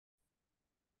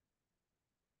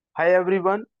Hi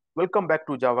everyone, welcome back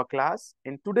to Java class.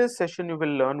 In today's session, you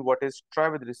will learn what is try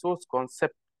with resource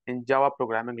concept in Java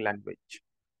programming language.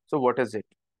 So what is it?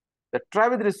 The try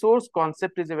with resource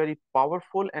concept is a very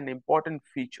powerful and important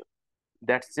feature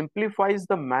that simplifies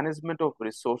the management of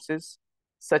resources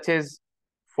such as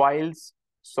files,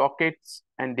 sockets,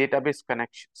 and database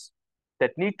connections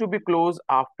that need to be closed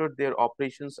after their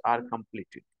operations are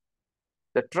completed.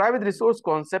 The try with resource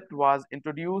concept was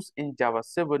introduced in Java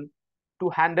 7 to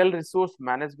handle resource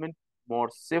management more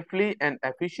safely and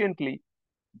efficiently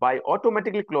by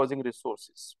automatically closing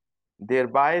resources,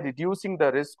 thereby reducing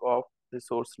the risk of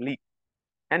resource leak.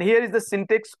 And here is the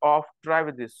syntax of try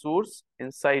with resource.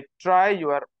 Inside try, you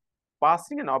are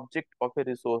passing an object of a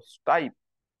resource type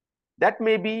that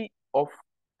may be of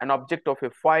an object of a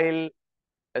file,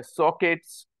 a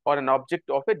sockets, or an object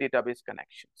of a database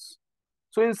connections.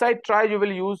 So inside try, you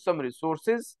will use some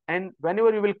resources, and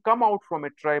whenever you will come out from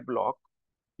a try block,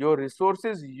 your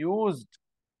resources used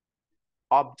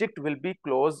object will be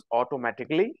closed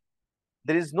automatically.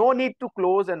 There is no need to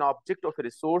close an object of a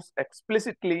resource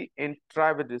explicitly in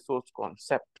try with resource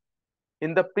concept.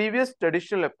 In the previous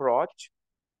traditional approach,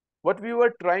 what we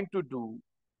were trying to do,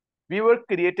 we were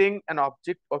creating an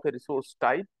object of a resource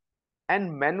type,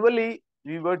 and manually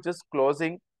we were just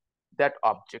closing that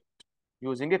object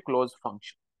using a close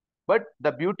function. But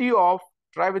the beauty of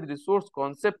try with resource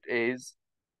concept is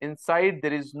inside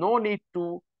there is no need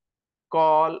to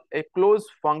call a close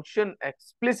function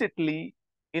explicitly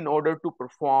in order to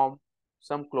perform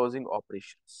some closing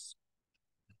operations.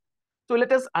 So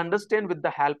let us understand with the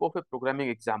help of a programming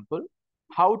example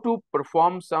how to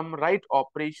perform some write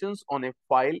operations on a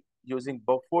file using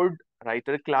buffered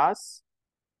writer class.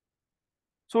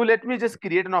 So let me just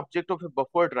create an object of a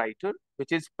buffered writer,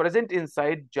 which is present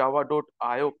inside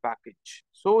java.io package.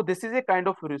 So this is a kind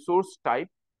of resource type,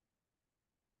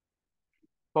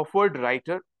 buffered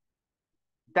writer,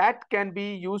 that can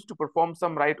be used to perform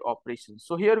some write operations.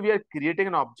 So here we are creating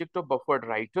an object of buffered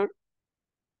writer.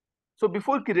 So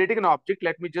before creating an object,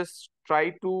 let me just try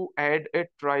to add a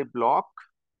try block,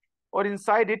 or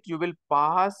inside it, you will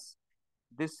pass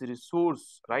this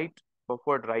resource, right,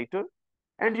 buffered writer,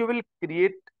 and you will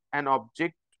create an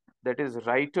object that is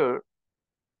writer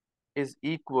is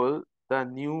equal the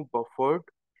new buffered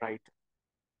writer.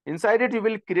 Inside it, you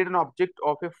will create an object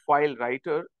of a file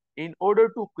writer in order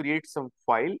to create some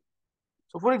file.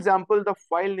 So for example, the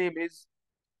file name is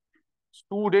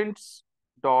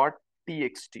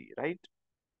students.txt, right?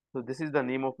 So this is the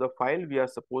name of the file we are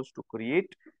supposed to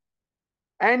create.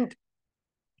 And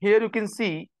here you can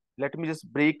see, let me just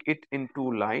break it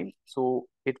into line so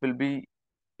it will be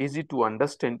easy to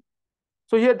understand.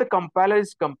 So here the compiler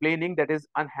is complaining that is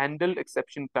unhandled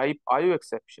exception type IO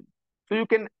exception. So you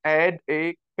can add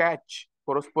a catch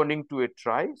corresponding to a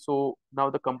try. So now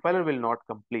the compiler will not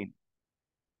complain.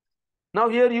 Now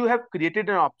here you have created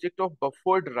an object of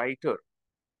buffered writer.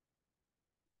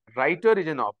 Writer is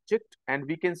an object, and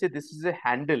we can say this is a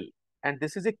handle, and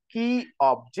this is a key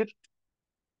object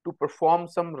to perform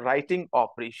some writing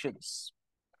operations.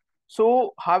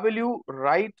 So how will you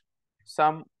write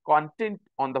some content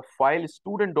on the file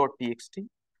student.txt?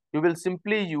 You will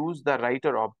simply use the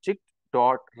writer object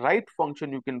dot write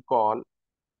function you can call,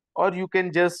 or you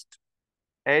can just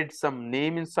add some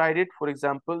name inside it. For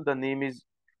example, the name is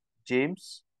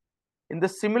James. In the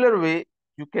similar way,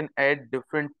 you can add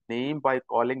different name by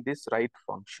calling this write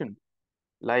function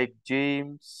like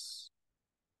James,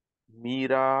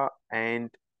 Mira, and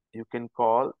you can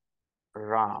call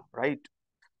Ram, right?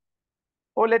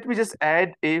 Or let me just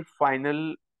add a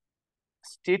final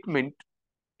statement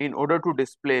in order to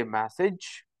display a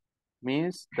message,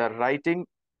 means the writing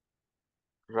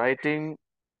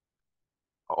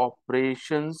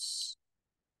operations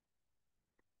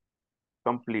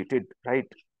completed,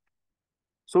 right?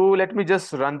 So let me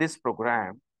just run this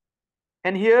program,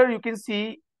 and here you can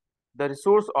see the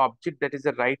resource object, that is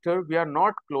a writer. We are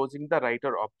not closing the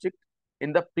writer object.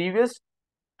 In the previous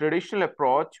traditional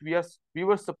approach, we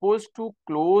were supposed to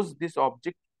close this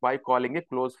object by calling a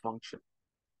close function.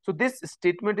 So this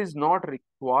statement is not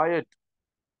required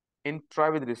in try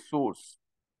with resource.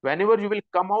 Whenever you will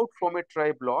come out from a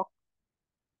try block,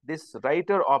 this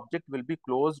writer object will be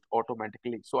closed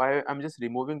automatically. So I am just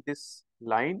removing this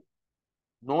line.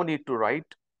 No need to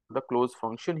write the close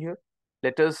function here.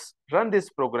 Let us run this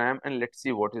program and let's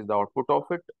see what is the output of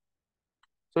it.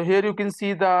 So here you can see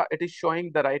it is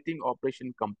showing the writing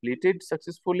operation completed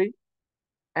successfully,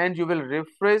 and you will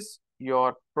refresh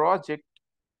your project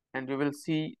and you will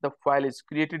see the file is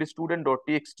created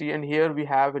student.txt, and here we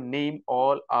have a name,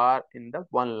 all are in the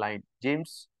one line,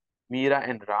 James, Mira,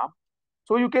 and Ram.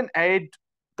 So you can add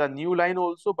the new line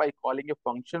also by calling a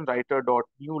function writer dot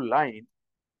new line,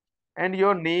 and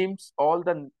your names, all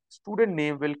the student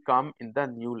name will come in the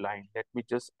new line. Let me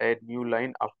just add new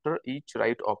line after each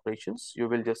write operations. You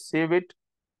will just save it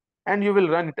and you will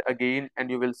run it again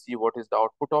and you will see what is the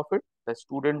output of it. The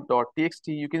student.txt,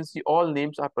 you can see all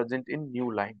names are present in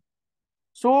new line.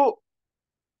 So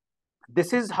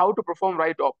this is how to perform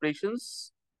write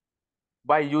operations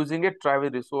by using a try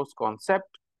with resource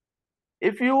concept.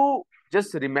 If you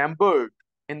just remembered,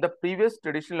 in the previous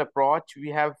traditional approach, we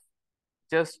have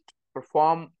just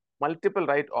performed multiple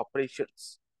write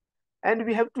operations and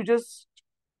we have to just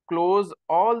close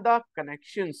all the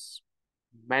connections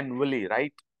manually,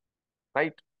 right?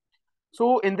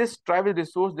 So in this try with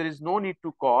resource, there is no need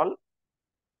to call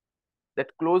that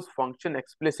close function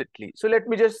explicitly. So let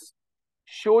me just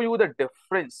show you the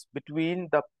difference between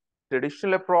the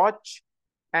traditional approach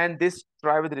and this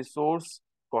try with resource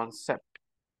concept.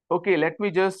 Okay, let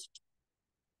me just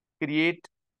create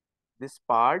this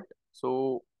part.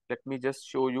 So let me just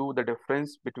show you the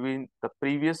difference between the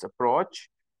previous approach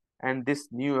and this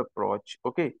new approach.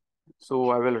 Okay, so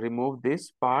I will remove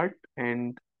this part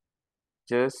and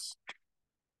just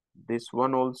this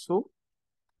one also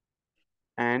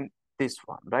and this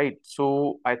one, right?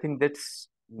 So I think that's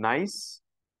nice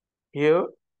here.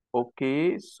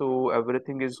 Okay, so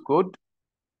everything is good.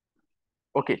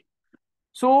 Okay,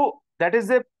 so that is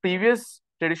the previous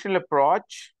traditional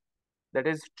approach, that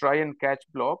is try and catch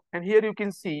block. And here you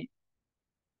can see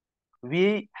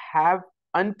we have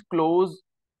unclosed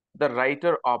the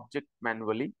writer object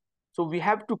manually. So we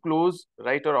have to close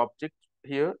writer object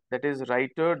here, that is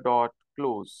writer dot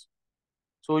close.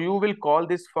 So you will call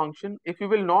this function. If you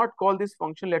will not call this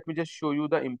function, let me just show you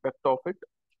the impact of it.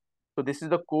 So this is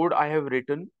the code I have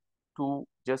written to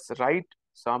just write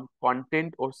some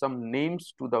content or some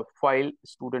names to the file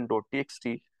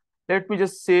student.txt. Let me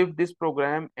just save this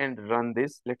program and run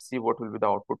this. Let's see what will be the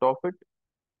output of it.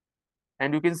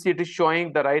 And you can see it is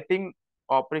showing the writing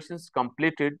operations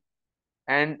completed,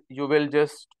 and you will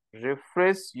just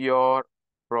refresh your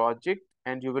project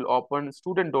and you will open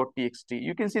student.txt.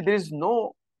 You can see there is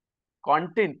no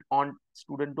content on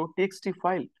student.txt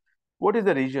file. What is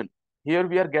the reason? Here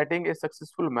we are getting a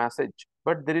successful message,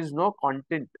 but there is no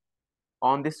content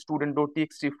on this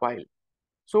student.txt file.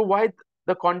 So why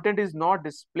the content is not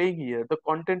displaying here? The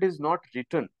content is not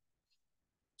written.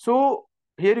 So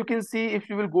here you can see, if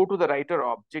you will go to the writer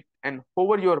object and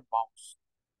hover your mouse,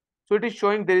 so it is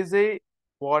showing there is a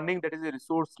warning, that is a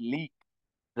resource leak.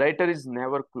 Writer is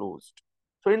never closed.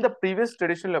 So in the previous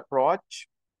traditional approach,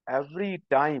 every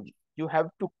time you have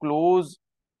to close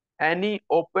any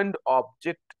opened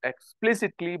object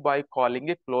explicitly by calling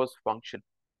a close function.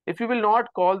 If you will not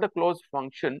call the close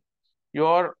function,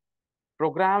 your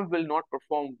program will not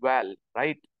perform well,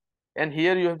 right? And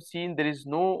here you have seen there is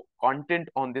no content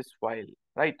on this file,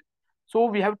 right? So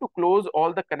we have to close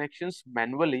all the connections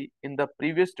manually in the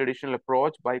previous traditional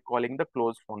approach by calling the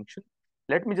close function.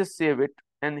 Let me just save it.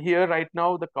 And here right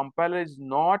now, the compiler is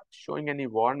not showing any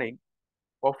warning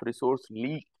of resource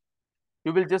leak.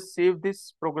 You will just save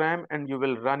this program and you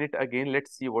will run it again.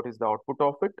 Let's see what is the output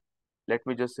of it. Let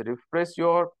me just refresh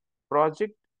your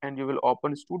project and you will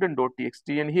open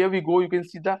student.txt. And here we go, you can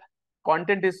see the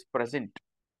content is present.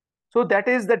 So that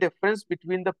is the difference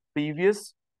between the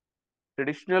previous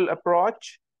traditional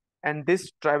approach and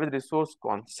this try with resource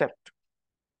concept.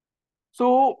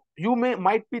 So you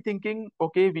might be thinking,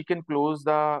 okay, we can close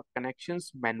the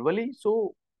connections manually.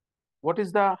 So what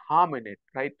is the harm in it,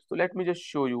 right? So let me just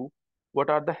show you what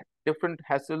are the different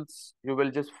hassles you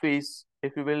will just face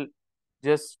if you will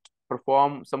just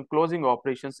perform some closing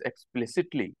operations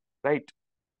explicitly, right?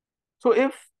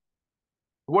 So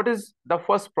what is the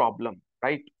first problem,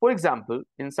 right? For example,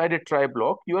 inside a try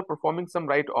block, you are performing some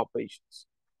write operations.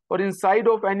 Or inside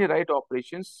of any write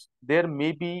operations, there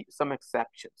may be some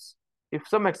exceptions. If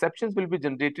some exceptions will be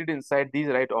generated inside these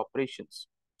write operations,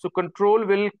 so control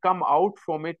will come out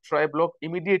from a try block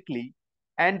immediately,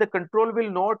 and the control will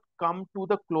not come to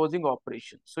the closing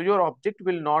operation. So your object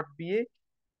will not be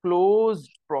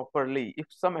closed properly if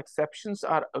some exceptions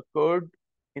are occurred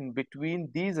in between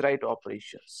these write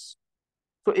operations.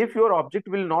 So if your object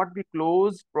will not be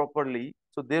closed properly,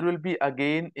 so there will be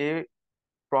again a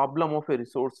problem of a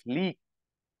resource leak.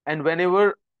 And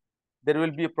whenever there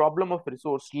will be a problem of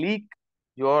resource leak,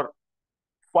 your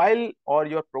file or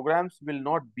your programs will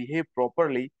not behave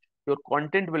properly. Your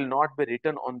content will not be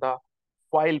written on the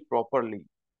file properly.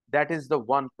 That is the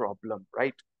one problem,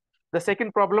 right? The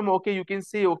second problem, okay, you can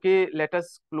say, okay, let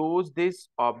us close this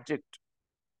object.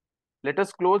 Let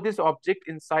us close this object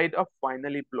inside a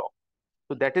finally block.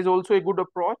 So that is also a good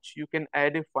approach. You can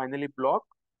add a finally block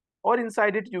or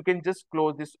inside it you can just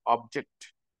close this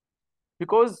object,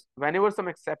 because whenever some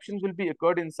exceptions will be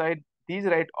occurred inside these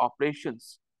write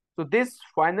operations, so this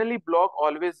finally block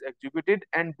always executed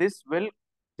and this will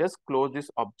just close this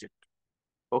object.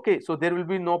 Okay, so there will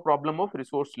be no problem of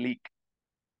resource leak.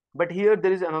 But here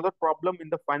there is another problem in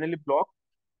the finally block.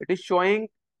 It is showing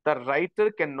the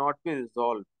writer cannot be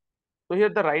resolved. So here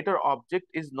the writer object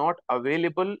is not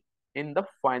available in the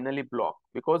finally block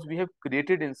because we have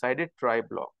created inside a try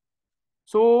block.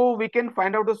 So we can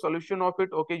find out the solution of it.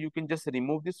 Okay, you can just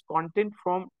remove this content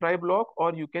from try block,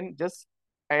 or you can just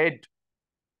add,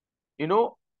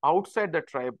 outside the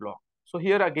try block. So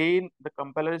here again, the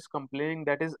compiler is complaining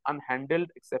that is unhandled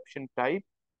exception type.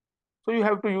 So you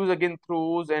have to use again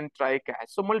throws and try catch.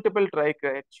 So multiple try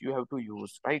catch you have to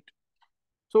use, right?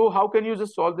 So how can you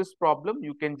just solve this problem?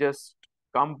 You can just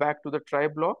come back to the try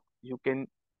block. You can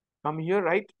come here,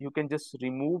 right? You can just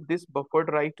remove this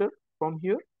buffered writer from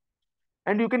here,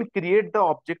 and you can create the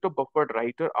object of buffered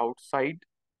writer outside,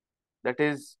 that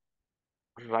is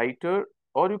writer,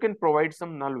 or you can provide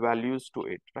some null values to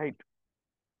it, right?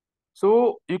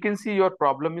 So you can see your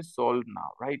problem is solved now,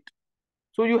 right?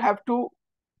 So you have to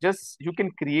you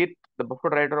can create the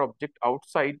buffered writer object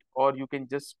outside, or you can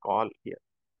just call here.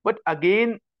 But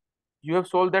again, you have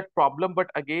solved that problem, but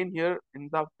again here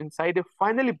inside a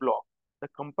finally block, the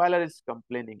compiler is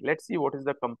complaining. Let's see what is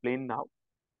the complaint now.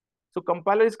 So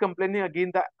compiler is complaining again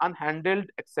the unhandled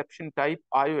exception type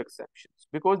IO exceptions,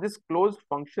 because this closed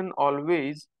function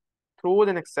always throws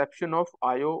an exception of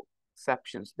IO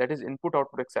exceptions, that is input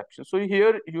output exception. So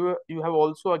here you have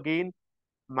also again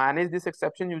managed this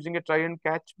exception using a try and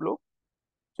catch block.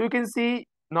 So you can see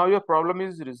now your problem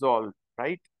is resolved,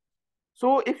 right?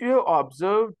 So if you have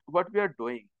observed what we are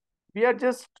doing, we are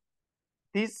just,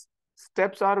 these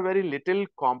steps are very little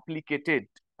complicated,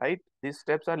 right? These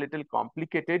steps are little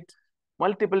complicated.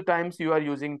 Multiple times you are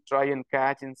using try and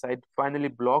catch inside finally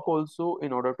block also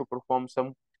in order to perform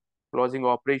some closing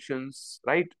operations,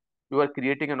 right? You are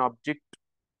creating an object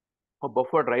of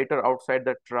buffered writer outside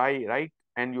the try, right?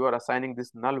 And you are assigning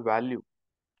this null value.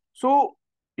 So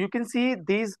you can see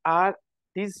these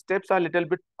steps are a little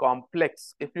bit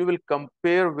complex if you will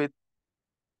compare with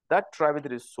the try with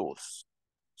resource.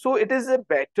 So it is a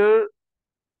better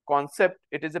concept,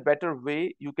 it is a better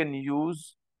way you can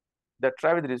use the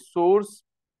try with resource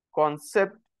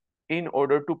concept in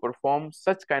order to perform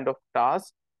such kind of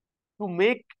task to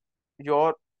make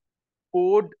your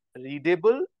code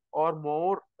readable or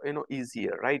more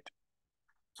easier, right?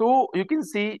 So you can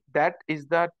see that is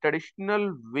the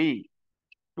traditional way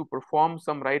to perform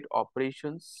some write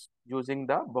operations using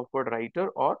the buffered writer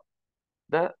or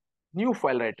the new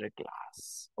file writer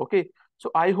class. Okay, so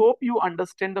I hope you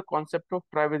understand the concept of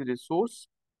try with resource.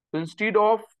 So instead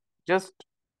of just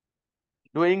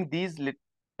doing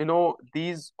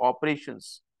these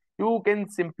operations, you can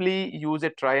simply use a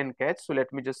try and catch. So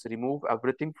let me just remove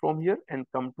everything from here and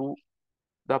come to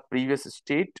the previous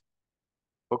state.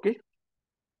 Okay,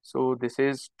 so this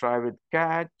is try with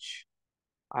catch.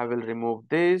 I will remove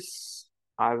this.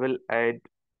 I will add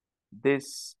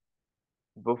this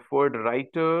buffered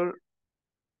writer,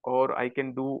 or I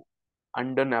can do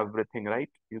undone everything, right?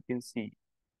 You can see.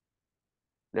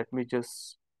 Let me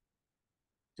just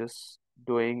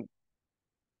doing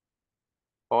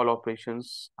all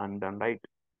operations undone, right?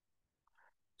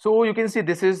 So you can see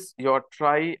this is your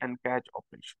try and catch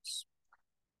operations.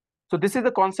 So this is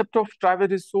the concept of try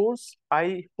with resource.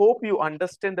 I hope you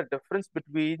understand the difference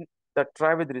between the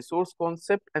try with resource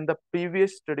concept and the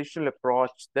previous traditional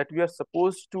approach that we are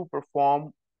supposed to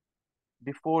perform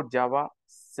before Java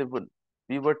 7.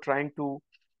 We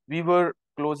were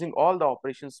closing all the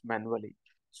operations manually.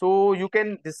 So you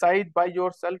can decide by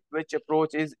yourself which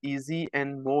approach is easy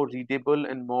and more readable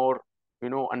and more,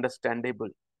 understandable.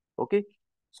 Okay.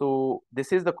 So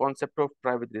this is the concept of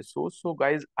try with resource. So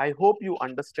guys, I hope you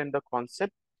understand the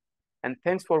concept, and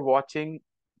thanks for watching.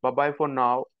 Bye-bye for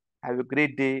now. Have a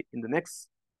great day. In the next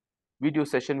video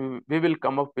session, we will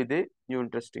come up with a new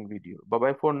interesting video.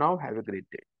 Bye-bye for now. Have a great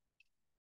day.